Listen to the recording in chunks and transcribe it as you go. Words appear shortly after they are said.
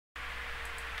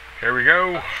Here we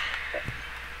go.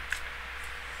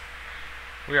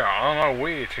 We are on our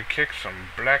way to kick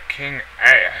some Black King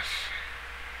ass.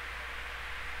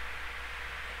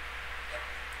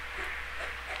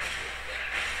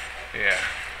 Yeah.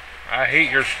 I hate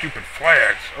your stupid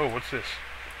flags. Oh, what's this?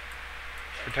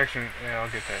 Protection. Yeah, I'll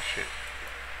get that shit.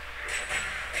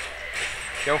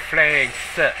 Your flag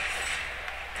sucks.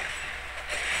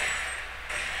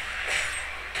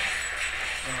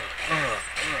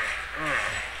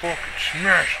 Fucking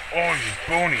smash all you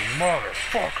bony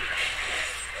motherfuckers.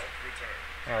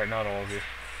 Alright, not all of you.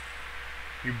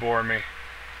 You bore me.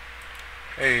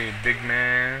 Hey, big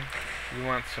man. You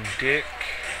want some dick?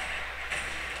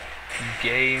 You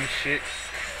gay and shit?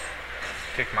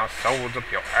 Take my swords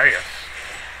up your ass.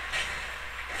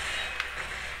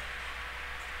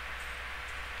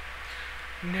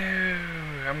 No,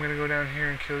 I'm gonna go down here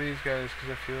and kill these guys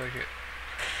because I feel like it.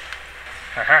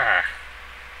 Haha.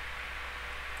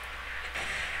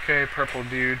 Okay, purple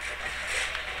dude.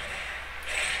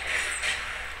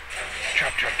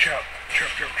 Chop, chop, chop. Chop,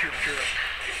 chop, chop, chop.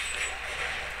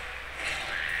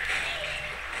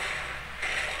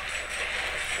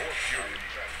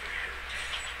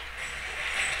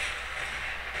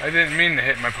 I didn't mean to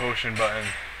hit my potion button.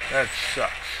 That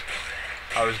sucks.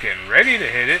 I was getting ready to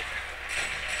hit it,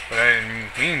 but I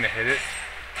didn't mean to hit it.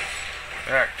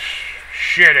 That's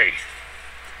shitty.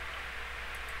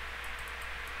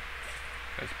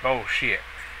 That's bullshit.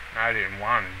 I didn't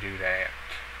want to do that.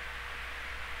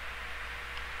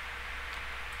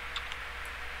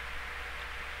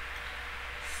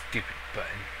 Stupid button.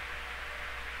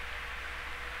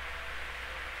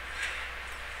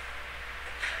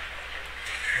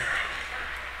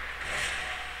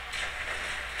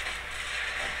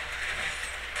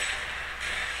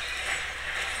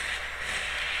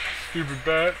 Stupid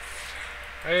bats.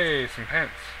 Hey, some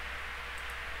pence.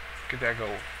 Get that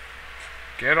gold.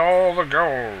 Get all the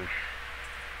gold.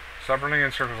 Stop running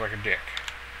in circles like a dick.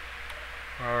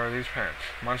 What are these pence?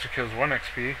 Monster kills 1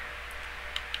 XP.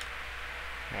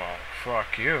 Well,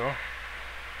 fuck you.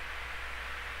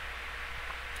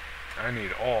 I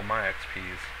need all my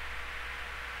XPs.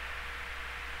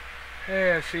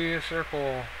 Hey, I see a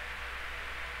circle.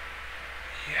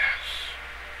 Yes.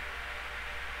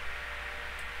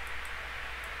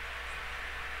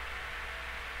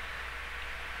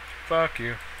 Fuck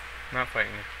you. Not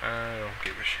fighting you. I don't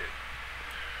give a shit.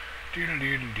 Doodle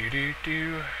doodle doo doo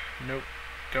doo. Nope.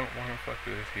 Don't wanna fuck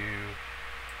with you.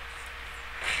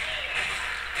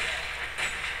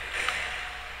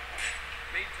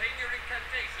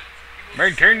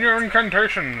 Maintain your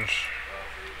incantations.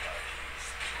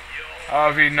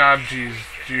 Avi Nabji's.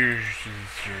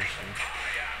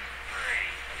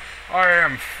 I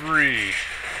am free.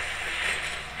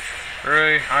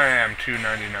 Really? I am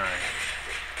 $2.99.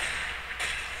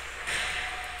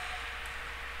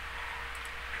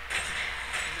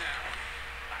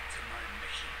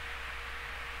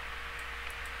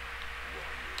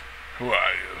 Who are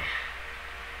you?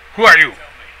 Who are you?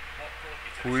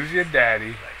 Who is your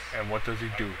daddy, and what does he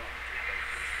do?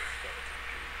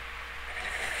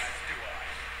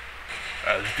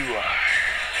 As do I.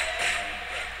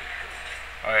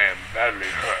 I am badly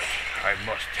hurt. I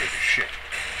must take a shit.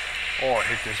 Or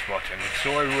hit this button,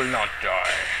 so I will not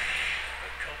die.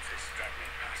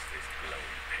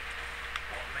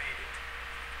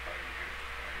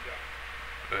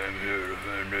 I'm here to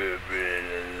find out.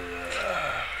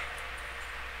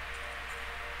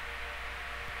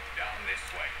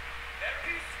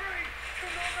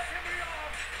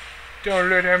 Don't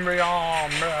let him be on.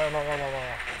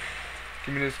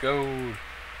 Give me this gold.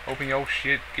 Open your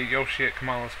shit. Get your shit. Come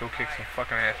on, let's go kick some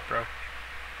fucking ass, bro.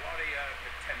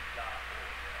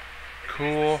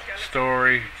 Cool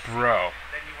story, bro.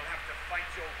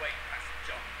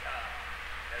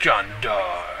 John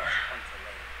Dar.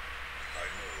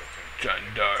 John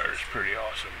Dar is pretty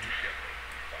awesome.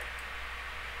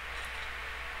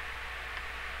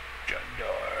 John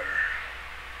Dar.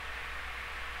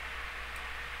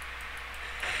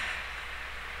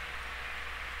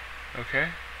 Okay.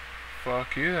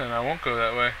 Fuck you then, I won't go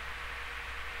that way.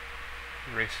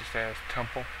 Racist ass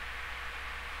temple.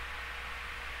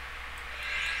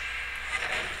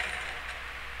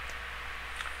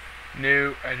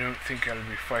 No, I don't think I'll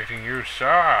be fighting you,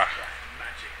 sir.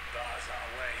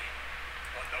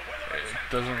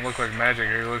 It doesn't look like magic,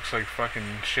 it looks like fucking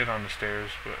shit on the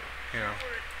stairs, but, you know.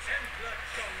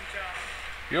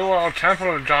 You are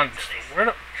Temple of John. Where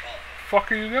the fuck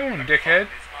are you going, dickhead?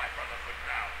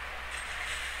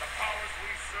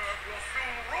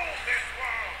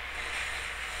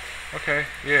 Okay,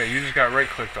 yeah, you just got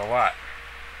right-clicked a lot.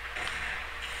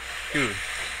 Dude,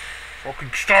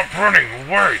 Fucking stop running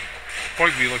away!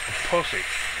 Fight me like a pussy.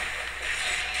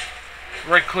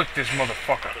 Right click this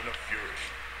motherfucker.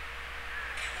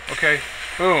 Okay,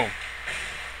 boom.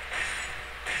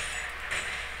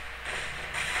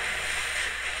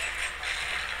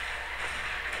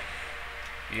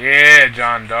 Yeah,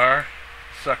 John Dar.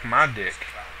 Suck my dick.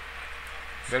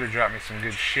 Better drop me some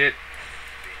good shit.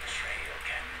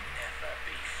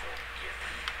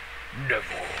 Never.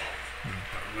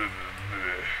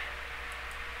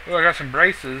 Oh, I got some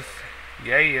braces.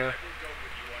 Yeah.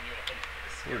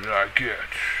 What did I get?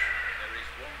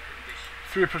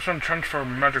 3% chance for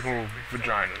magical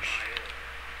vaginas.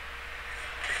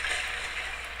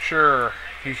 Sure,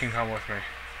 he can come with me.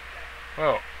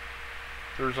 Oh,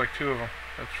 there's like 2 of them.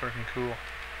 That's freaking cool.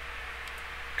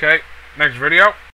 Okay, next video.